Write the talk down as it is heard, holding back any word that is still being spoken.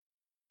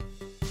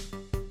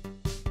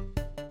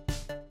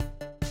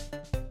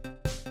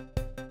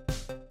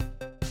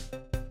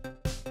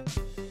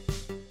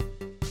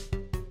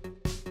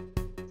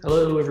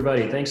Hello,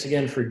 everybody. Thanks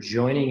again for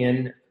joining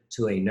in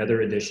to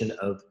another edition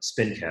of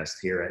SPINCast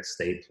here at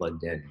Stay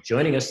Plugged In.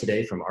 Joining us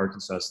today from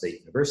Arkansas State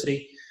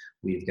University,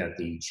 we've got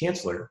the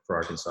Chancellor for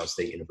Arkansas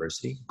State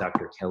University,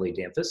 Dr. Kelly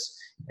DAMPHOUSSE,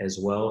 as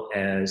well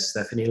as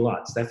Stephanie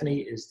LOTT. Stephanie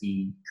is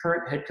the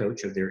current head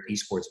coach of their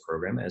esports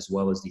program, as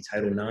well as the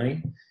Title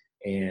IX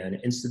and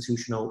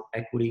Institutional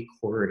Equity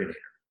Coordinator.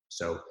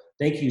 So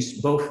thank you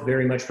both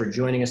very much for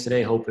joining us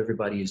today. Hope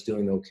everybody is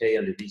doing okay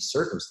under these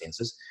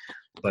circumstances.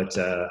 But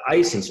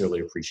I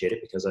sincerely appreciate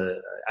it because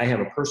I have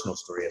a personal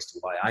story as to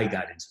why I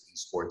got into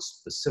esports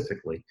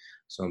specifically.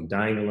 So I'm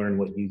dying to learn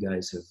what you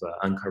guys have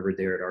uncovered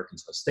there at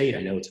Arkansas State.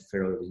 I know it's a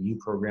fairly new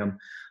program,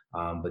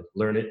 but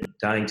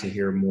dying to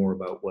hear more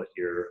about what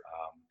your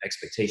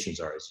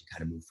expectations are as you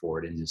kind of move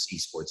forward in this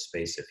esports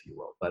space, if you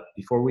will. But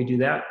before we do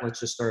that,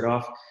 let's just start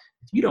off.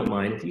 If you don't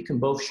mind, if you can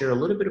both share a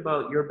little bit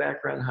about your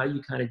background, how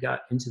you kind of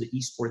got into the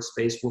esports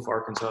space with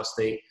Arkansas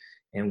State,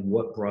 and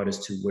what brought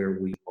us to where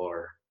we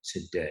are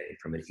today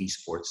from an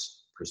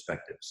esports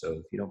perspective. So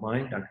if you don't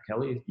mind, Dr.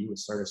 Kelly, if you would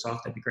start us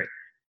off, that'd be great.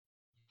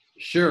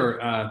 Sure.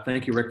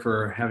 Thank you, Rick,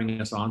 for having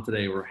us on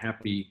today. We're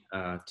happy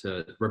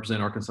to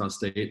represent Arkansas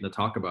State and to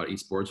talk about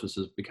esports, which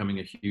is becoming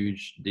a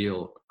huge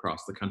deal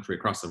across the country,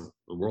 across the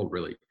world,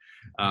 really.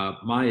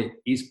 My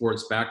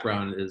esports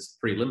background is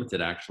pretty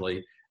limited,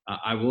 actually.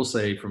 I will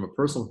say from a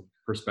personal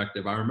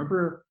perspective, I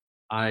remember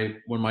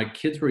when my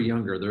kids were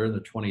younger, they're in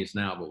their 20s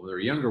now, but when they were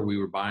younger, we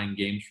were buying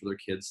games for their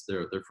kids,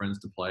 their friends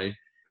to play.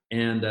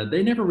 And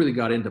they never really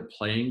got into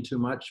playing too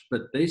much,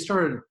 but they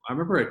started, I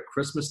remember at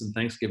Christmas and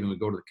Thanksgiving,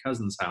 we'd go to the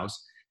cousin's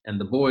house and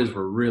the boys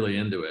were really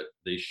into it,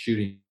 these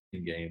shooting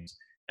games.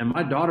 And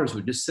my daughters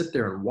would just sit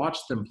there and watch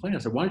them play. I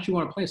said, why don't you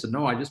want to play? I said,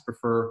 no, I just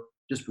prefer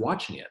just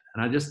watching it.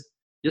 And I just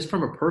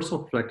from a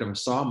personal perspective, I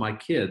saw my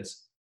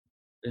kids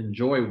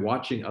enjoy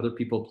watching other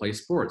people play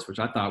sports, which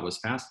I thought was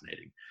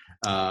fascinating.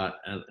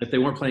 If they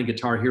weren't playing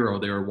Guitar Hero,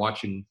 they were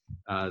watching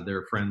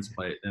their friends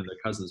play and their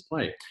cousins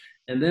play.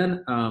 And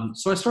then,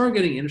 so I started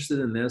getting interested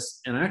in this,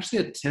 and I actually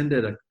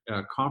attended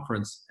a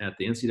conference at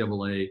the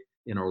NCAA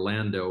in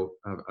Orlando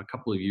a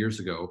couple of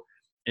years ago.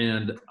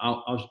 And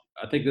I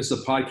think this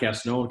is a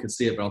podcast, no one can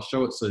see it, but I'll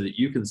show it so that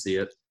you can see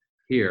it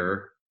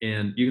here.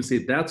 And you can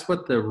see that's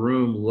what the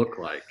room looked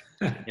like.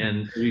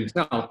 And you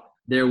can tell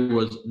there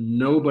was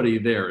nobody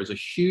there. It was a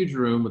huge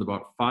room with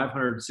about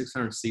 500,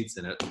 600 seats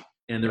in it,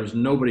 and there was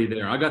nobody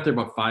there. I got there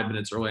about 5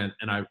 minutes early,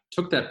 and I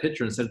took that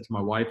picture and sent it to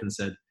my wife and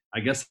said, I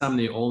guess I'm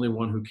the only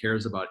one who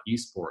cares about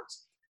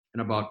esports.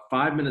 And about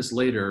 5 minutes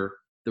later,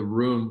 the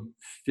room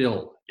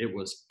filled. It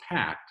was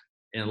packed.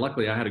 And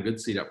luckily, I had a good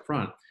seat up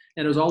front.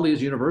 And it was all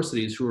these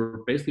universities who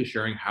were basically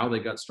sharing how they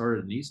got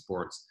started in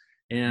esports.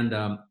 And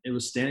it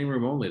was standing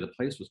room only. The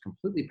place was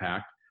completely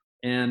packed.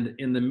 And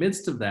in the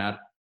midst of that,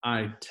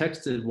 I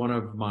texted one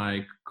of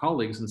my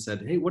colleagues and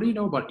said, hey, what do you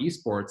know about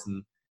esports?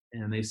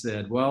 And they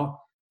said,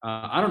 well,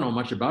 I don't know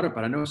much about it,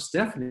 but I know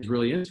Stephanie's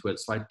really into it.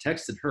 So I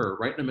texted her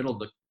right in the middle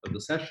of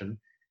the session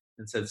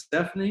and said,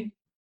 Stephanie,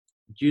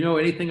 do you know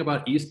anything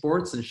about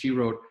esports? And she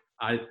wrote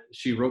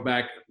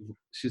back,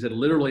 she said,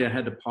 literally, I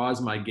had to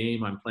pause my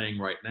game I'm playing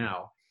right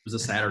now. It was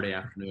a Saturday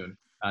afternoon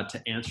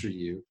to answer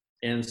you.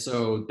 And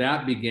so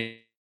that began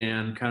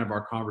kind of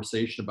our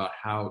conversation about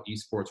how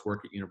esports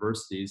work at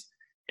universities.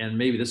 And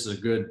maybe this is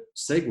a good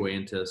segue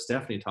into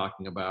Stephanie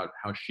talking about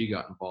how she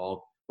got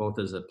involved both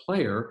as a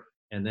player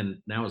and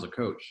then now as a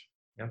coach.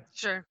 Yeah.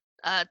 Sure.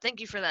 Thank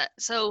you for that.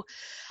 So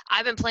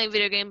I've been playing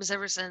video games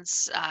ever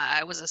since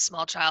I was a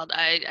small child.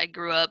 I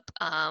grew up,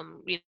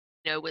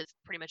 with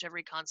pretty much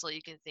every console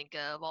you can think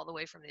of, all the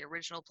way from the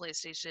original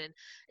PlayStation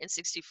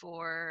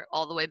N64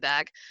 all the way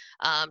back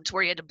to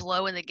where you had to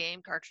blow in the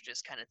game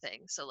cartridges kind of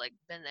thing. So like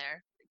been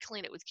there,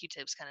 clean it with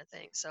Q-tips kind of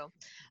thing. So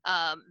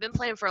been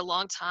playing for a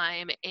long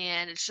time,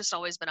 and it's just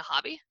always been a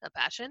hobby, a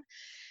passion.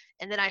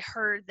 And then I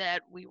heard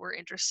that we were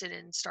interested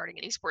in starting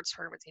an esports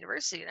program at the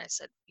university. And I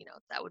said,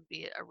 that would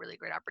be a really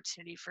great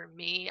opportunity for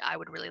me. I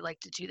would really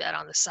like to do that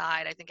on the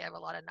side. I think I have a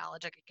lot of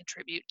knowledge I could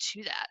contribute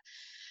to that.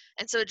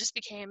 And so it just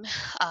became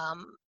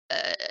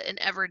an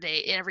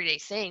everyday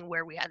thing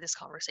where we had this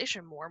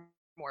conversation more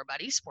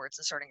about esports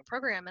and starting a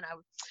program. And I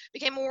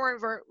became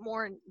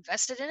more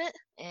invested in it.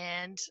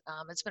 And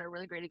it's been a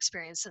really great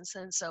experience since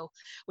then. So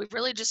we've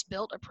really just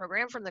built a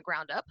program from the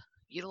ground up,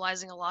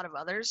 utilizing a lot of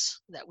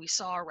others that we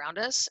saw around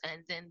us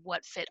and then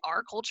what fit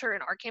our culture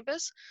and our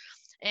campus.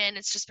 And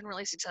it's just been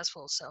really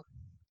successful. So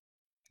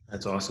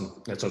That's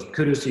awesome. That's awesome.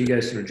 Kudos to you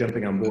guys for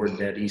jumping on board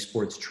that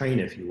esports train,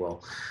 if you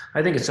will.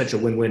 I think it's such a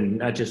win-win,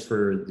 not just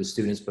for the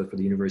students, but for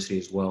the university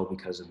as well,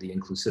 because of the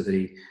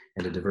inclusivity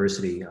and the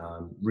diversity,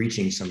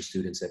 reaching some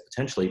students that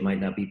potentially might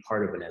not be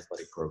part of an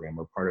athletic program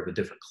or part of a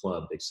different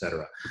club, et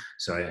cetera.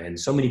 So, and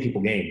so many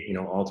people game,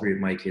 all three of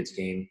my kids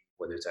game,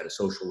 whether it's at a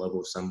social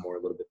level, some more,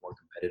 a little bit more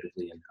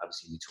competitively, and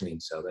obviously in between.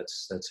 So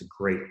that's a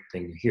great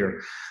thing to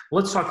hear.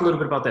 Well, let's talk a little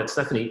bit about that.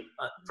 Stephanie,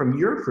 from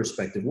your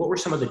perspective, what were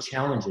some of the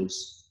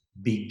challenges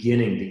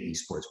beginning the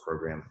esports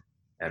program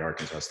at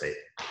Arkansas State?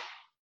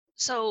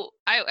 So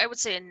I would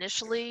say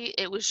initially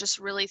it was just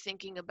really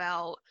thinking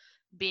about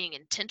being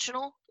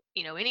intentional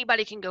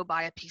anybody can go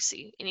buy a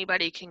PC.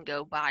 Anybody can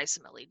go buy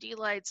some LED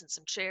lights and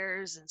some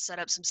chairs and set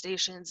up some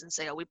stations and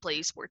say, oh, we play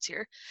esports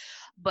here.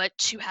 But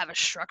to have a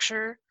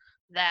structure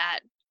that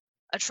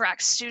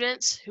attracts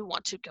students who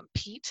want to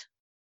compete,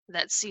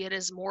 that see it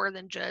as more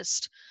than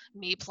just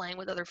me playing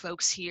with other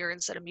folks here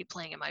instead of me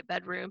playing in my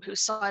bedroom, who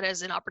saw it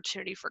as an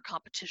opportunity for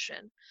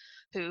competition,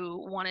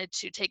 who wanted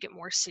to take it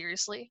more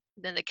seriously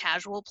than the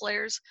casual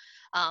players.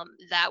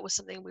 That was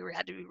something we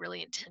had to be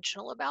really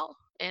intentional about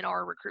in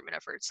our recruitment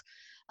efforts.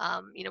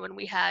 When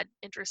we had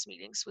interest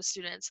meetings with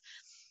students,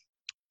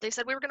 they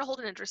said we were going to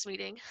hold an interest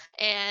meeting.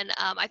 And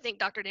I think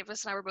Dr.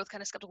 Davis and I were both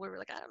kind of skeptical. We were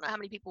like, I don't know how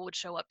many people would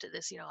show up to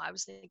this. I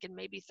was thinking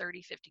maybe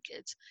 30, 50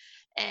 kids.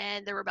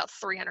 And there were about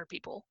 300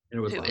 people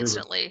who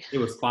instantly. It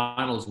was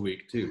finals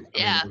week too.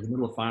 Yeah. In the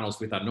middle of finals,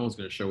 we thought no one's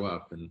going to show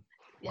up. And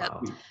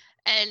wow.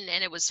 And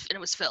it was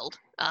filled.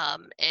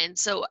 And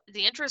so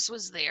the interest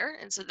was there.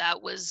 And so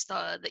that was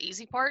the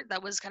easy part.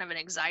 That was kind of an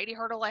anxiety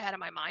hurdle I had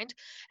in my mind.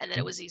 And then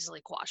it was easily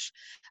quashed.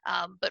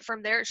 But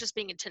from there, it's just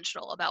being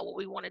intentional about what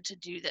we wanted to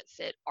do that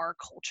fit our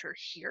culture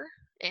here.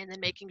 And then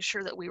making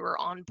sure that we were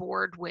on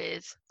board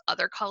with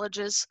other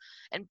colleges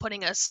and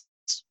putting us,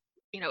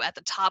 at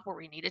the top where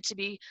we needed to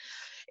be.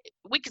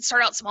 We could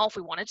start out small if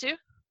we wanted to,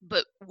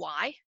 but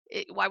why?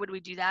 Why would we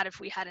do that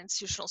if we had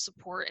institutional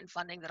support and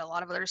funding that a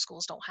lot of other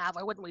schools don't have?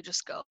 Why wouldn't we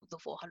just go the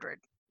full 100,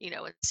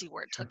 and see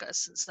where it took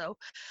us? And so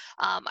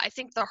I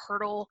think the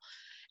hurdle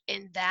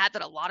in that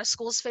a lot of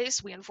schools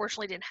face, we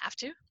unfortunately didn't have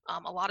to.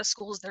 A lot of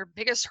schools, their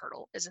biggest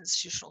hurdle is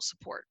institutional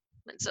support.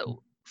 And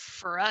so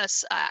for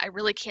us, I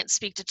really can't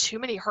speak to too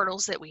many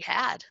hurdles that we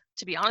had,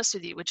 to be honest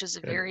with you, which is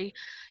a very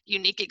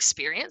unique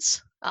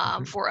experience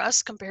for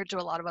us compared to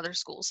a lot of other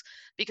schools,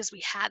 because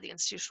we had the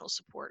institutional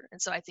support.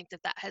 And so I think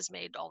that has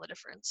made all the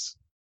difference.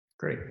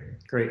 Great.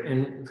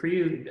 And for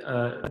you,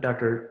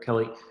 Dr.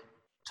 Kelly,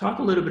 talk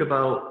a little bit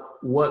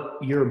about what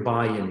your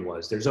buy-in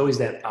was. There's always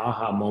that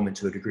aha moment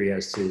to a degree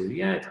as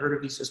to, I've heard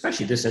of these,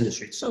 especially this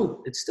industry.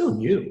 So it's still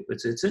new.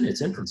 It's in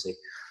its infancy.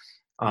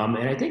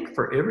 And I think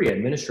for every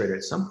administrator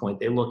at some point,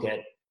 they look at,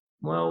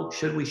 well,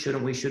 should we,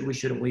 shouldn't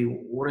we,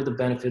 what are the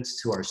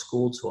benefits to our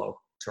school, to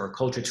our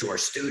culture, to our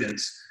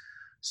students?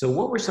 So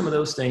what were some of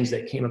those things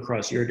that came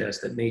across your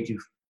desk that made you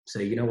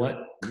say, you know what,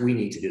 we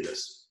need to do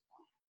this?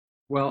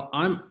 Well,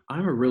 I'm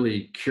a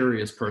really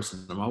curious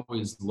person. I'm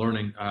always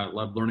learning. I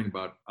love learning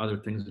about other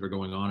things that are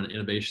going on and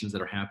innovations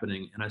that are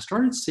happening. And I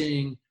started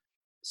seeing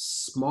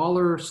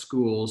smaller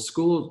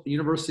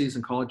universities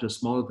and colleges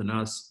smaller than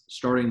us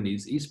starting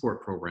these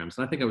eSport programs.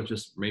 And I think I was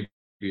just maybe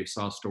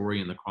saw a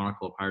story in the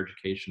Chronicle of Higher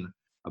Education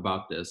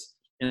about this.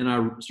 And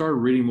I started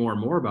reading more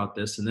and more about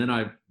this. And then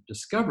I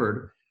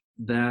discovered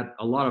that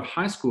a lot of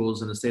high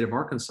schools in the state of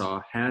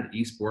Arkansas had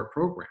eSport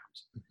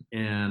programs.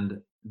 And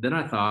then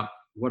I thought,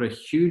 what a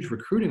huge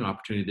recruiting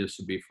opportunity this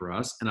would be for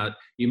us. And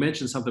you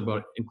mentioned something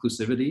about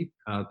inclusivity.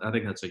 I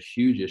think that's a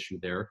huge issue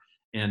there.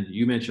 And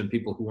you mentioned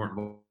people who weren't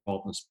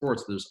involved in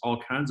sports. There's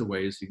all kinds of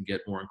ways you can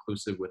get more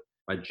inclusive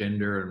by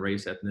gender and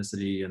race,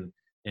 ethnicity,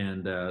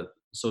 and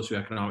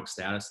socioeconomic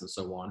status, and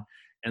so on.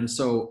 And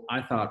so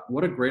I thought,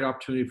 what a great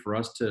opportunity for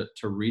us to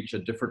reach a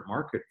different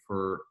market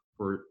for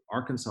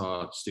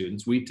Arkansas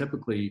students. We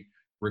typically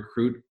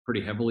recruit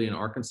pretty heavily in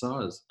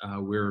Arkansas, as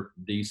we're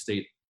the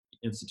state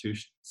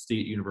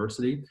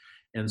university.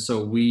 And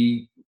so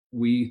we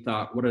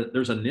thought,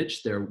 there's a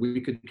niche there. We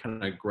could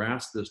kind of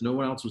grasp this. No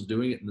one else was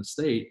doing it in the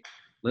state.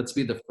 Let's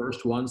be the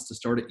first ones to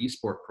start an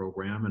eSport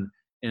program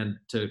and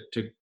to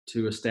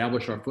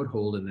establish our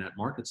foothold in that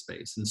market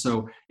space. And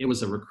so it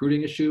was a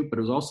recruiting issue, but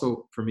it was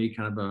also for me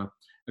kind of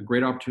a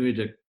great opportunity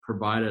to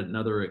provide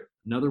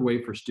another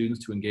way for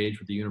students to engage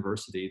with the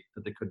university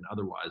that they couldn't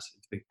otherwise.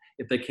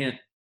 If they can't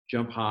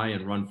jump high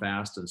and run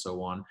fast and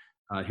so on,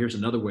 here's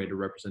another way to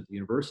represent the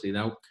university.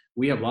 Now,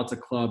 we have lots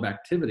of club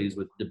activities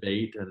with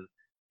debate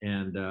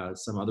and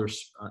some other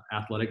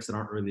athletics that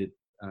aren't really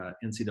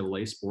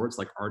NCAA sports,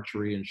 like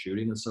archery and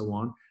shooting and so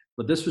on.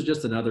 But this was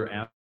just another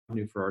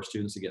avenue for our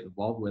students to get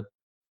involved with.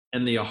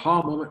 And the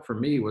aha moment for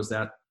me was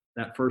that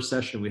first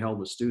session we held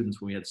with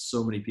students when we had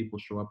so many people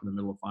show up in the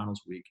middle of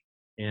finals week,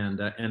 and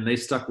they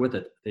stuck with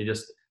it. They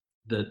just,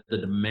 the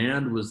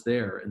demand was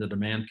there, and the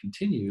demand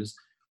continues.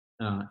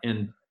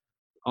 And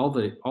all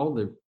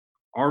the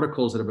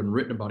articles that have been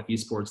written about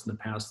esports in the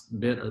past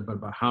bit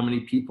about how many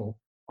people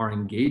are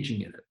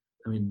engaging in it.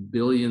 I mean,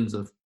 billions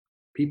of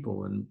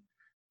people. And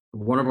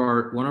one of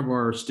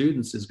our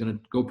students is going to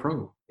go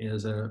pro.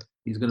 He's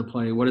going to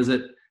play, what is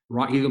it?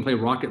 He's going to play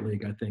Rocket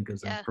League, I think,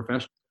 as a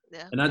professional.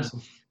 Yeah. And that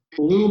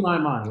blew my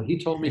mind. When he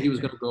told me he was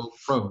going to go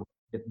pro,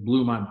 it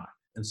blew my mind.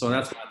 And so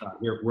that's what I thought.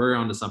 We're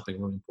onto something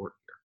really important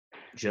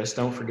here. Just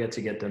don't forget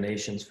to get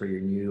donations for your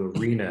new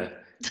arena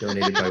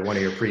donated by one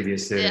of your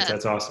previous students. Yeah.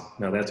 That's awesome.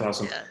 No, that's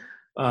awesome. Yeah.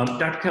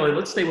 Dr. Kelly,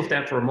 let's stay with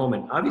that for a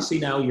moment. Obviously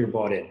now you're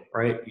bought in,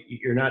 right?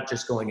 You're not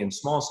just going in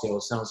small scale.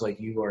 It sounds like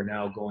you are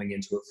now going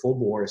into it full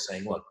bore,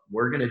 saying, look,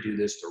 we're going to do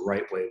this the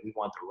right way. We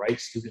want the right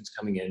students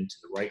coming into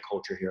the right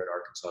culture here at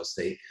Arkansas Arkansas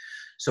State.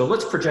 So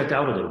let's project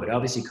out a little bit.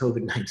 Obviously,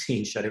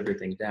 COVID-19 shut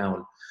everything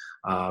down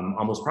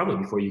almost probably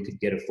before you could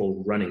get a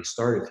full running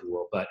start, if you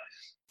will. But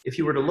if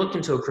you were to look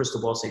into a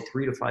crystal ball, say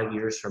 3 to 5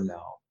 years from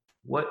now,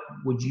 what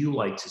would you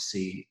like to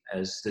see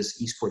as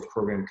this esports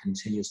program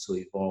continues to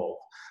evolve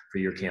for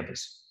your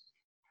campus?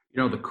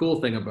 You know, the cool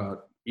thing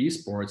about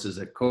esports is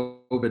that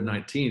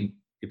COVID-19,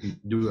 if you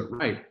do it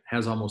right,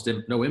 has almost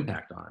no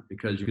impact on it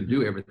because you can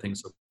do everything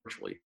so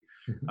virtually.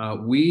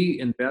 We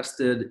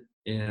invested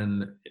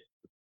in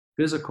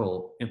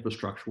physical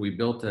infrastructure. We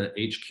built a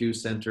HQ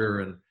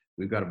center, and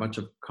we've got a bunch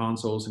of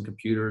consoles and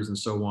computers and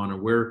so on.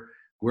 And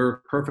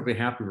we're perfectly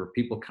happy for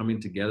people coming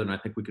together. And I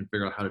think we can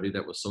figure out how to do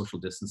that with social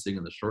distancing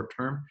in the short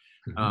term.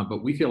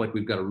 But we feel like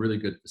we've got a really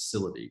good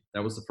facility.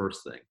 That was the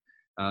first thing.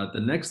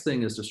 The next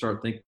thing is to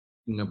start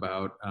thinking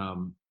about,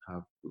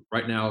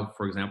 right now,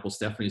 for example,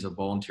 Stephanie's a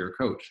volunteer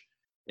coach.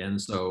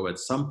 And so at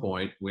some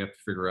point, we have to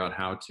figure out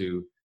how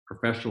to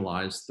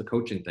professionalize the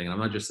coaching thing. And I'm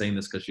not just saying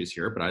this because she's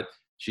here, but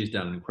she's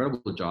done an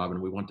incredible job.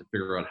 And we want to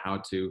figure out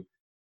how to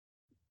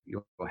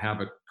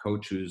have a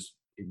coach who's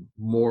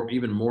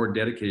even more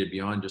dedicated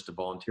beyond just a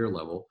volunteer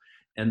level,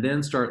 and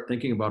then start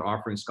thinking about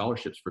offering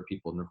scholarships for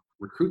people and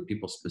recruit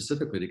people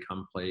specifically to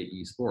come play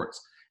esports.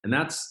 And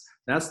that's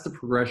the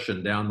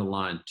progression down the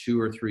line. 2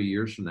 or 3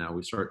 years from now,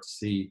 we start to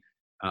see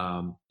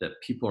that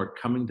people are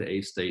coming to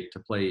A-State to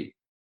play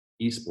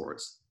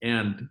esports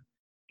and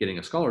getting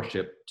a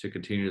scholarship to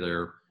continue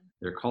to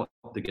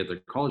get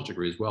their college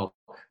degree as well.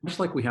 Much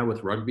like we have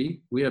with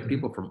rugby, we have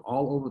people from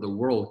all over the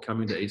world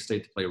coming to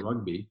A-State to play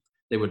rugby.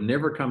 They would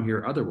never come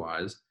here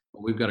otherwise,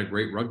 but we've got a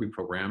great rugby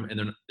program, and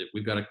then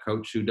we've got a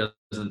coach who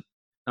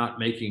not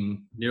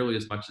making nearly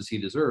as much as he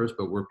deserves,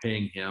 but we're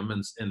paying him,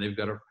 and they've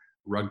got a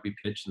rugby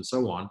pitch and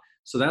so on.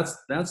 So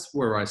that's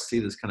where I see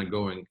this kind of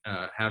going,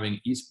 having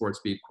esports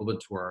be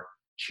equivalent to our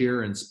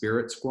cheer and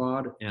spirit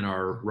squad and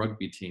our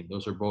rugby team.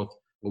 Those are both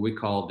what we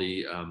call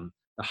the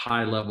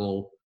high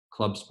level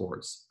club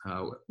sports,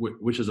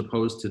 which is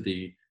opposed to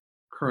the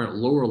current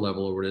lower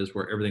level where it is,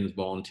 where everything is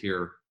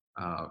volunteer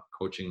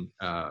coaching,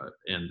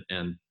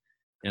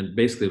 and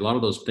basically a lot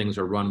of those things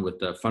are run with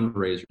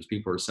fundraisers.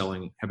 People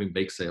are having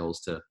bake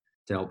sales to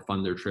help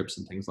fund their trips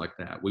and things like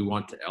that. We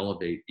want to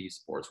elevate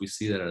esports. We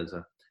see that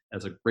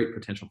as a great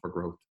potential for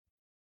growth.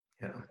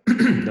 Yeah,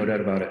 no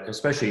doubt about it.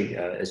 Especially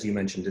as you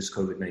mentioned, this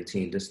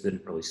COVID-19, this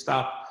didn't really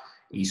stop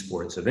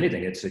esports. If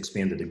anything, it's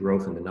expanded the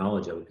growth and the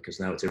knowledge of it because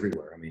now it's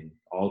everywhere. I mean,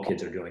 all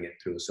kids are doing it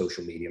through a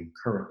social medium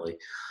currently.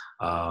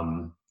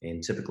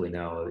 And typically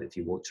now, if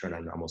you turn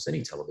on almost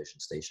any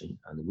television station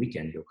on the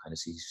weekend, you'll kind of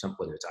see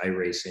whether it's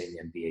iRacing,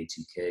 NBA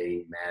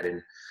 2K,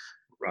 Madden,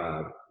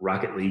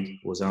 Rocket League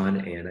was on,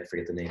 and I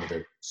forget the name of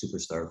the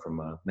superstar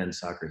from men's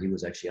soccer. He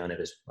was actually on it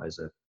as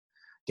a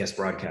guest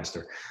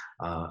broadcaster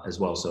as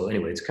well. So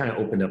anyway, it's kind of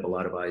opened up a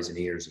lot of eyes and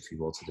ears, if you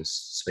will, to this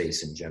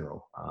space in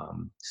general.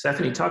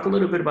 Stephanie, talk a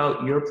little bit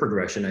about your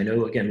progression. I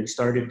know, again, we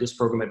started this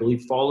program, I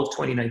believe, fall of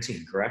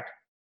 2019, correct?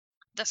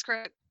 That's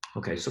correct.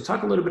 Okay, so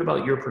talk a little bit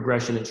about your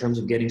progression in terms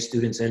of getting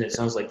students in. It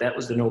sounds like that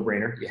was the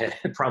no-brainer. You had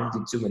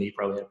probably too many, you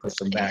probably had to push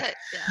them back.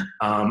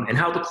 Yeah. And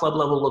how the club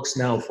level looks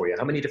now for you.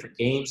 How many different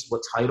games,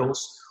 what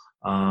titles,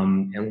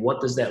 and what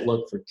does that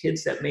look for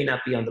kids that may not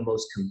be on the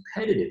most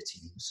competitive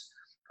teams?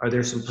 Are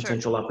there some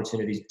potential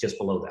opportunities just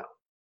below that?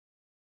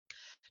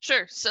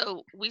 Sure.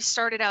 So we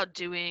started out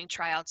doing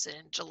tryouts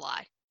in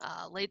July,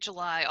 late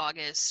July,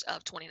 August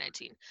of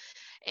 2019.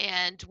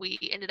 And we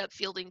ended up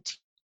fielding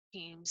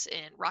teams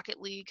in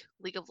Rocket League,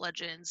 League of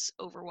Legends,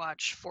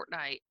 Overwatch,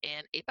 Fortnite,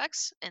 and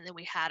Apex. And then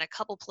we had a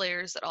couple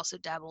players that also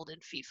dabbled in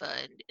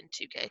FIFA and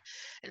 2K.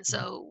 And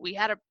so we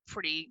had a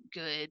pretty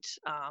good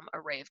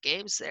array of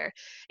games there.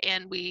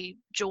 And we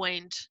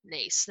joined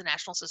NACE, the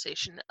National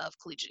Association of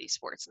Collegiate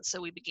Esports. And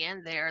so we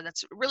began there.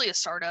 That's really a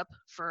startup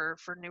for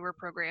newer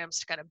programs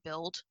to kind of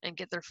build and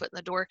get their foot in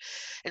the door.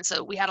 And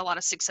so we had a lot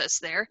of success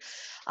there.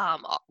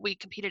 We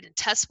competed in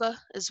TESPA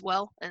as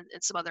well, and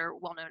some other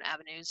well-known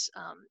avenues.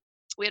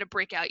 We had a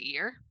breakout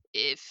year.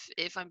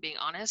 If I'm being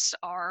honest,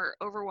 our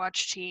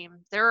Overwatch team,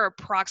 there are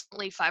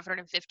approximately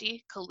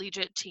 550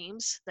 collegiate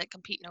teams that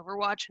compete in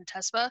Overwatch and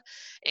TESPA,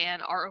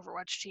 and our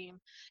Overwatch team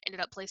ended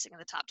up placing in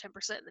the top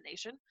 10% in the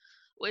nation,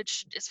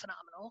 which is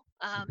phenomenal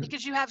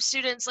because you have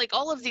students, like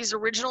all of these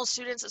original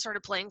students that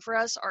started playing for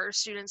us are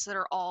students that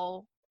are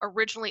all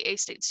originally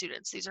A-State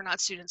students. These are not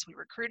students we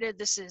recruited.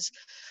 This is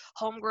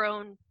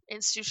homegrown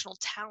institutional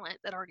talent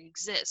that already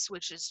exists,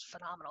 which is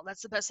phenomenal.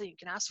 That's the best thing you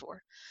can ask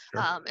for.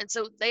 Sure. And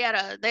so they had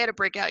a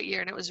breakout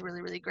year, and it was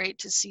really, really great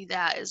to see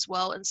that as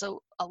well. And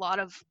so a lot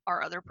of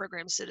our other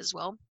programs did as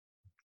well.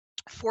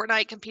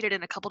 Fortnite competed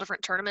in a couple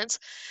different tournaments.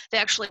 They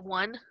actually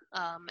won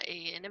an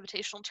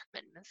invitational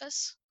tournament in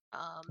Memphis.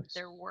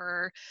 There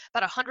were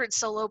about 100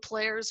 solo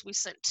players. We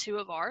sent 2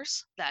 of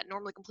ours that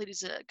normally compete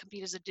as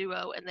a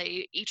duo, and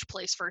they each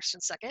place first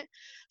and second,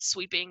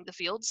 sweeping the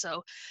field.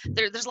 So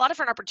there's a lot of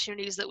different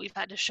opportunities that we've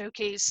had to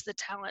showcase the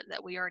talent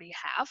that we already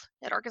have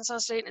at Arkansas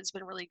State, and it's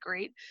been really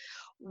great.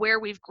 Where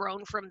we've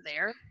grown from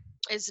there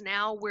is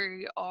now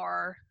we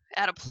are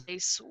at a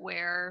place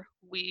where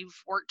we've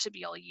worked to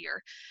be all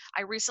year.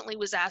 I recently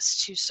was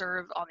asked to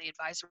serve on the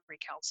advisory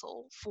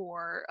council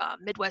for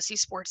Midwest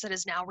Esports that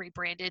is now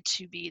rebranded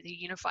to be the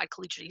Unified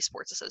Collegiate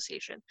Esports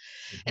Association.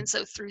 And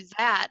so through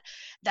that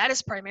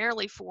is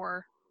primarily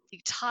for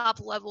the top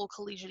level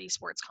collegiate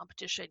esports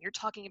competition. You're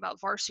talking about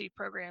varsity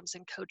programs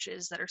and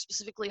coaches that are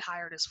specifically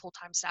hired as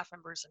full-time staff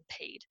members and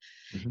paid.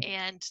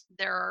 And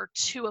there are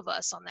 2 of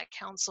us on that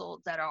council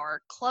that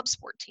are club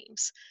sport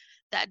teams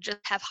that just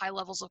have high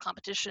levels of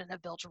competition and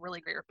have built a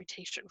really great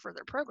reputation for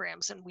their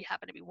programs, and we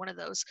happen to be one of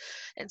those.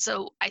 And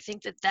so I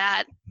think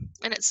that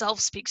in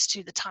itself speaks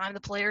to the time the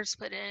players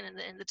put in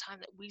and the time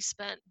that we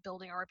spent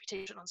building our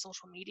reputation on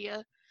social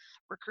media,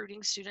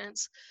 recruiting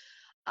students.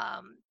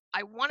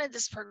 I wanted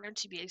this program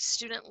to be a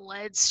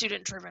student-led,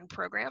 student-driven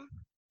program,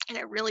 and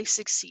it really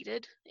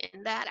succeeded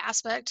in that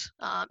aspect.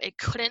 It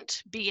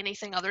couldn't be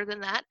anything other than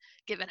that,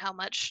 given how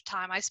much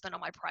time I spent on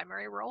my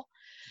primary role.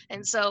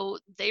 And so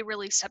they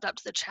really stepped up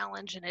to the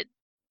challenge, and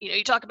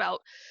you talk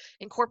about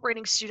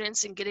incorporating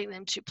students and getting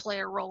them to play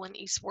a role in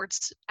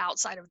esports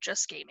outside of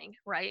just gaming,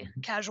 right?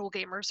 Casual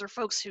gamers or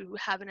folks who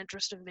have an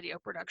interest in video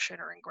production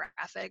or in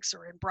graphics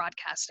or in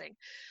broadcasting.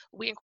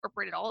 We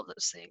incorporated all of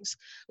those things.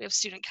 We have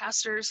student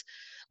casters.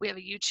 We have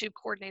a YouTube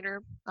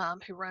coordinator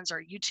who runs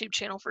our YouTube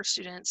channel for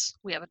students.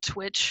 We have a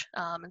Twitch,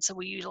 and so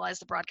we utilize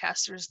the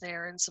broadcasters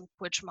there and some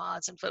Twitch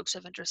mods and folks who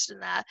have interest in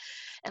that,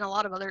 and a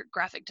lot of other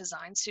graphic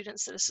design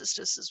students that assist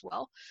us as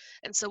well.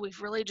 And so we've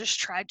really just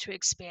tried to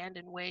expand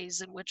in ways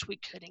in which we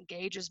could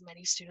engage as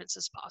many students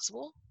as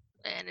possible.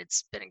 And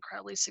it's been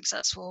incredibly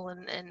successful.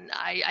 And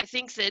I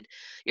think that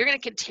you're going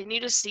to continue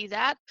to see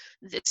that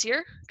this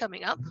year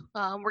coming up.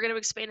 We're going to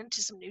expand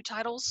into some new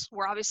titles.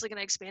 We're obviously going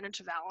to expand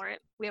into Valorant.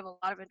 We have a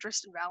lot of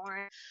interest in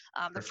Valorant.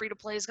 The free to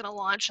play is going to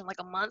launch in like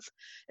a month,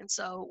 and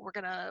so we're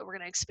gonna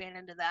expand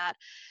into that.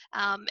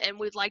 And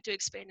we'd like to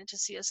expand into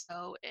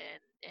CS:GO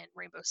and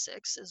Rainbow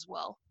Six as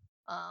well.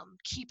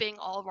 Keeping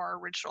all of our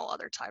original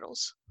other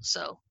titles.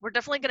 So we're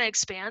definitely going to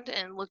expand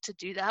and look to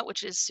do that,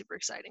 which is super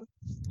exciting.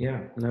 Yeah,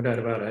 no doubt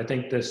about it. I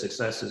think the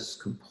success is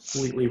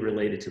completely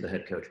related to the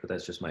head coach, but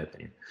that's just my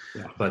opinion.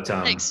 Yeah. But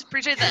thanks,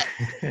 appreciate that.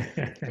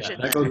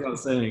 That goes without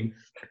saying.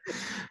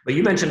 But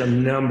you mentioned a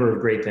number of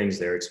great things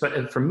there.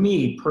 For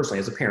me personally,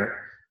 as a parent,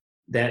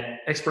 that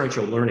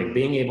experiential learning,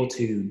 being able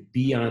to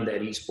be on that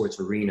esports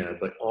arena,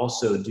 but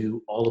also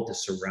do all of the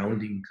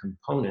surrounding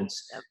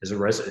components is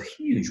a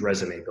huge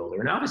resume builder,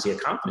 and obviously a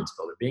confidence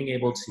builder. Being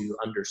able to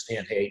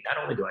understand, hey,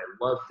 not only do I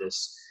love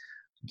this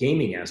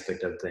gaming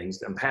aspect of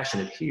things, I'm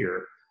passionate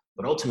here,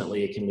 but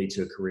ultimately it can lead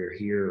to a career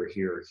here or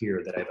here or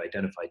here that I've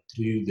identified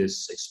through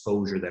this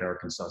exposure that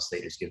Arkansas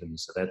State has given me.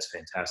 So that's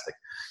fantastic.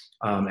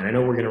 And I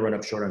know we're going to run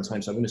up short on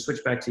time, so I'm going to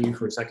switch back to you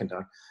for a second,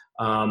 Doc.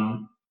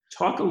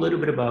 Talk a little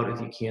bit about,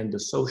 if you can, the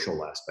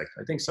social aspect.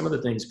 I think some of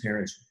the things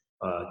parents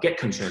get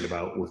concerned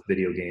about with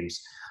video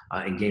games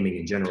and gaming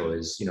in general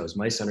is, is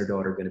my son or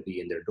daughter going to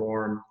be in their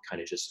dorm,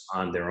 kind of just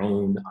on their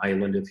own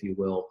island, if you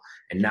will,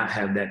 and not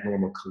have that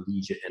normal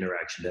collegiate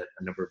interaction that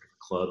a number of different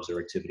clubs or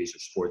activities or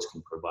sports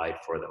can provide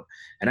for them.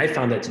 And I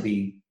found that to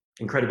be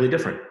incredibly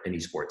different in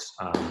esports.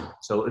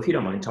 So if you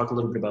don't mind, talk a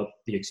little bit about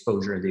the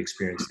exposure and the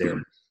experience there.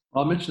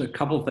 I'll mention a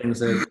couple of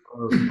things that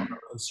are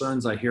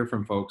concerns I hear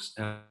from folks.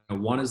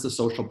 One is the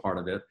social part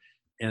of it,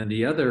 and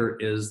the other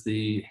is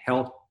the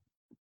health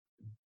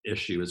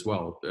issue as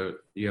well.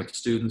 You have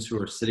students who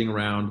are sitting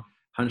around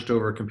hunched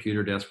over a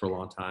computer desk for a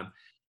long time.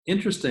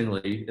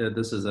 Interestingly,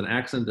 this is an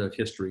accident of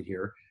history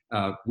here.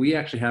 We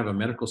actually have a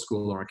medical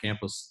school on our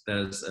campus that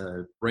is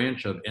a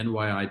branch of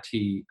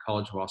NYIT,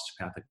 College of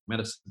Osteopathic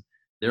Medicine.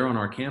 They're on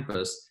our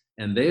campus,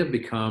 and they have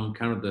become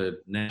kind of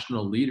the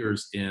national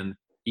leaders in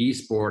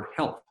e-sport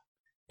health.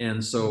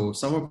 And so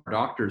some of our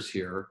doctors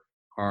here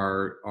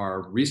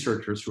are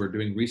researchers who are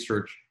doing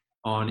research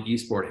on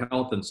eSport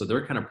health. And so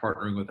they're kind of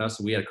partnering with us.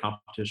 We had a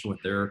competition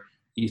with their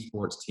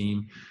esports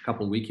team a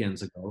couple of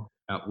weekends ago.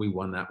 We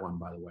won that one,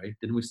 by the way.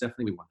 Didn't we,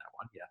 Stephanie? We won that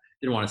one. Yeah.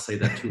 Didn't want to say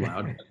that too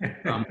loud.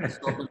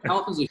 So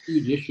health is a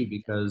huge issue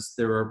because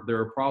there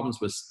are problems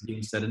with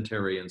being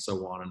sedentary and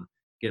so on, and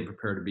getting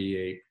prepared to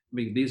be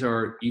these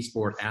are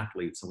eSport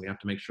athletes, and we have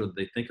to make sure that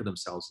they think of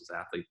themselves as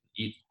athletes.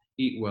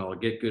 Eat well,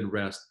 get good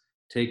rest,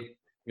 take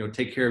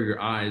care of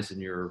your eyes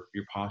and your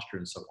posture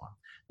and so on.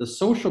 The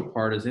social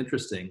part is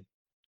interesting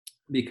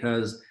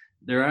because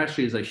there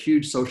actually is a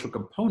huge social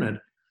component,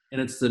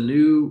 and it's the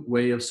new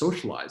way of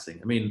socializing.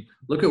 I mean,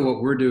 look at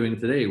what we're doing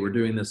today. We're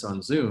doing this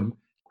on Zoom.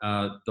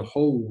 The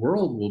whole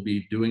world will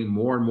be doing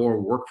more and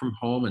more work from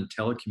home and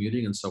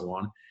telecommuting and so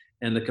on.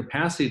 And the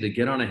capacity to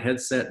get on a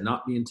headset,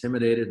 not be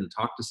intimidated, and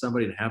talk to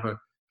somebody, to have a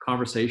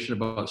conversation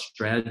about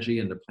strategy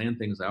and to plan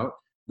things out,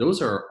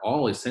 those are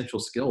all essential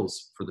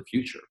skills for the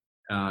future.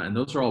 And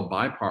those are all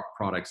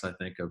byproducts, I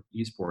think, of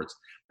esports.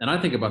 And I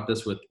think about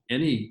this with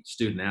any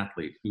student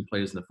athlete who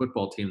plays in the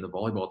football team, the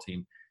volleyball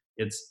team.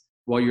 It's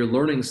while you're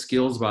learning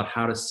skills about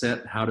how to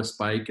set, how to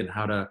spike, and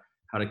how to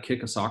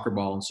kick a soccer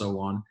ball and so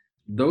on,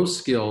 those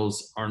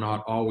skills are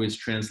not always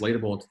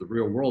translatable into the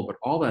real world. But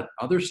all that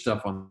other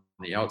stuff on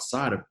the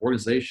outside of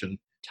organization,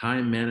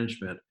 time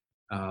management,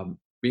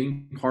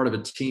 being part of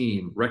a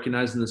team,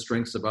 recognizing the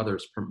strengths of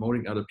others,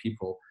 promoting other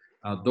people,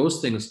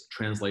 those things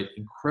translate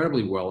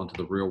incredibly well into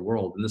the real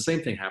world. And the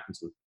same thing happens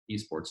with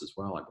esports as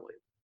well, I believe.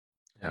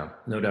 Yeah,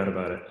 no doubt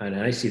about it. And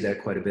I see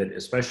that quite a bit,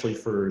 especially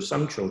for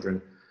some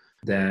children,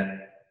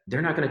 that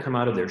they're not going to come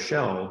out of their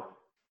shell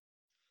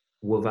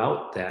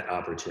without that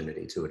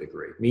opportunity to a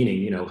degree. Meaning,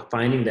 you know,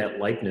 finding that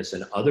likeness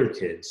in other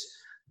kids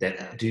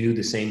that do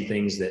the same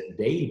things that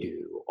they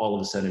do, all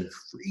of a sudden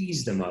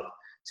frees them up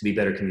to be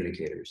better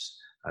communicators,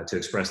 to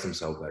express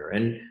themselves better.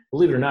 And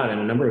believe it or not, in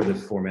a number of the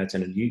formats,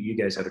 and you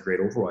guys have a great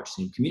Overwatch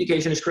team,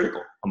 communication is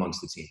critical amongst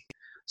the team.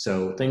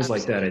 So things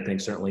like that, I think,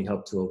 certainly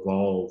help to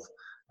evolve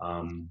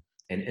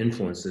and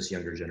influence this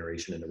younger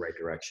generation in the right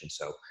direction.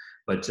 So,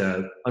 but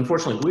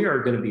unfortunately, we are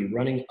going to be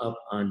running up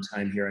on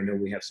time here. I know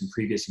we have some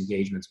previous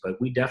engagements, but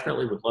we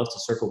definitely would love to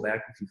circle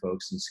back with you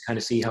folks and kind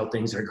of see how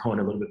things are going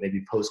a little bit,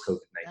 maybe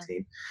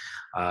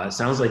post-COVID-19.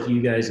 Sounds like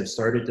you guys have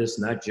started this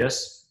not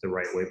just the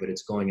right way, but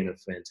it's going in a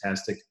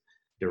fantastic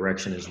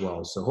direction as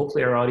well. So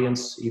hopefully our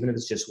audience, even if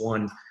it's just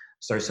one,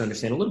 starts to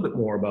understand a little bit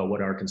more about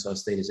what Arkansas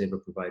State is able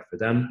to provide for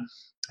them.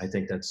 I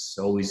think that's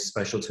always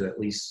special to at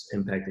least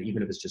impact that,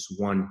 even if it's just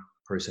one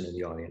person in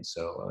the audience.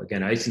 So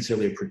again, I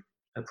sincerely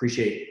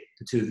appreciate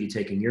the two of you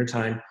taking your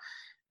time.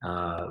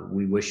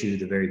 We wish you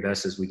the very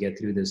best as we get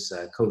through this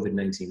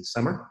COVID-19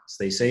 summer.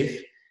 Stay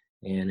safe.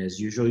 And as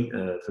usual,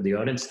 for the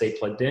audience, stay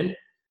plugged in.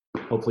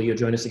 Hopefully you'll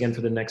join us again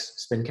for the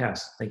next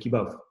SPINcast. Thank you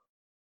both.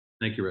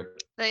 Thank you, Rick.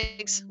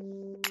 Thanks.